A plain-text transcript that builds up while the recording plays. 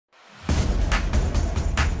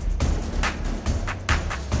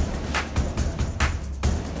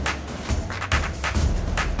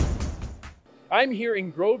I'm here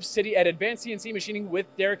in Grove City at Advance CNC Machining with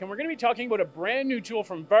Derek, and we're going to be talking about a brand new tool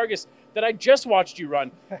from Vargus that I just watched you run.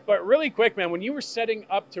 But really quick, man, when you were setting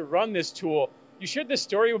up to run this tool, you shared this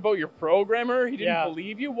story about your programmer. He didn't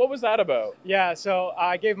believe you. What was that about? Yeah, so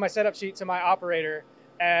I gave my setup sheet to my operator,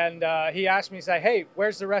 and he asked me, say, hey,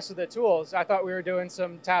 where's the rest of the tools? I thought we were doing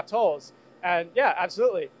some tapped holes. And yeah,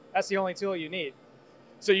 absolutely. That's the only tool you need.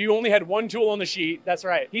 So you only had one tool on the sheet. That's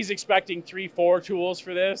right. He's expecting 3, 4 tools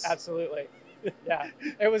for this? Absolutely. Yeah,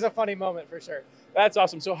 it was a funny moment for sure. That's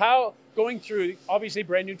awesome. So how, going through, obviously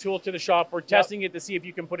brand new tool to the shop, we're testing it to see if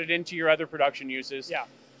you can put it into your other production uses. Yeah.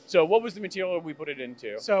 So what was the material we put it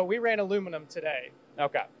into? So we ran aluminum today.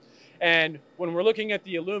 Okay. And when we're looking at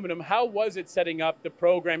the aluminum, how was it setting up the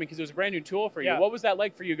programming? Because it was a brand new tool for you. Yeah. What was that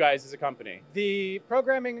like for you guys as a company? The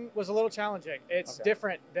programming was a little challenging. It's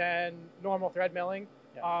different than normal thread milling.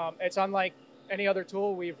 Yeah. It's unlike any other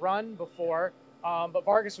tool we've run before. But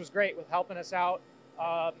Vargus was great with helping us out,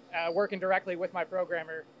 working directly with my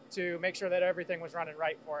programmer to make sure that everything was running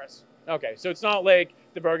right for us. Okay, so it's not like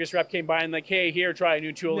the Vargus rep came by and like, hey, here, try a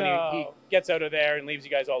new tool, No. and he gets out of there and leaves you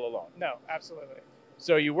guys all alone. No, absolutely.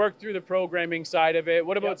 So you worked through the programming side of it.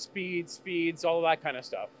 What about speeds, feeds, all of that kind of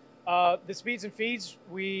stuff? The speeds and feeds,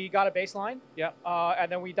 we got a baseline. Yeah.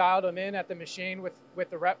 And then we dialed them in at the machine with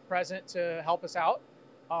the rep present to help us out.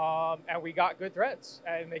 And we got good threads,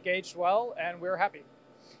 and they gauged well, and we were happy.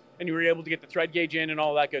 And you were able to get the thread gauge in and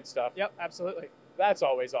all that good stuff. Yep, absolutely. That's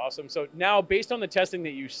always awesome. So now, based on the testing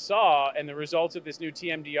that you saw and the results of this new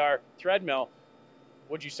TMDR thread mill,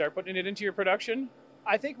 would you start putting it into your production?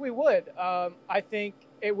 I think we would. I think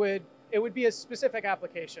it would be a specific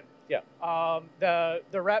application. Yeah.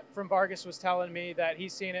 The rep from Vargus was telling me that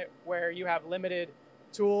he's seen it where you have limited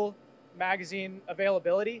tool magazine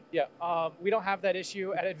availability. Yeah. We don't have that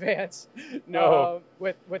issue at Advance. No.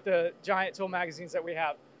 With the giant tool magazines that we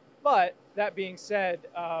have. But that being said,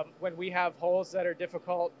 when we have holes that are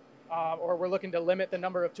difficult, or we're looking to limit the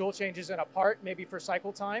number of tool changes in a part, maybe for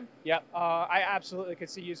cycle time, I absolutely could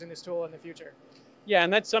see using this tool in the future. Yeah,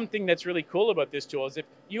 and that's something that's really cool about this tool is if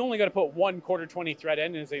you only got to put one 1/4 thread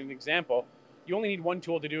in as an example, you only need one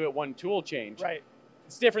tool to do it, one tool change. Right.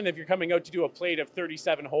 It's different if you're coming out to do a plate of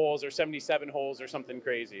 37 holes or 77 holes or something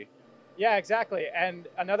crazy. Yeah, exactly. And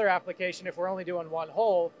another application, if we're only doing one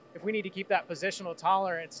hole, if we need to keep that positional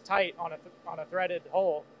tolerance tight on a threaded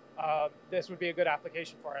hole, this would be a good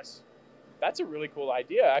application for us. That's a really cool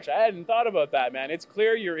idea. Actually, I hadn't thought about that, man. It's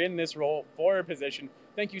clear you're in this role for a position.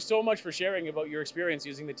 Thank you so much for sharing about your experience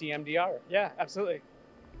using the TMDR. Yeah, absolutely.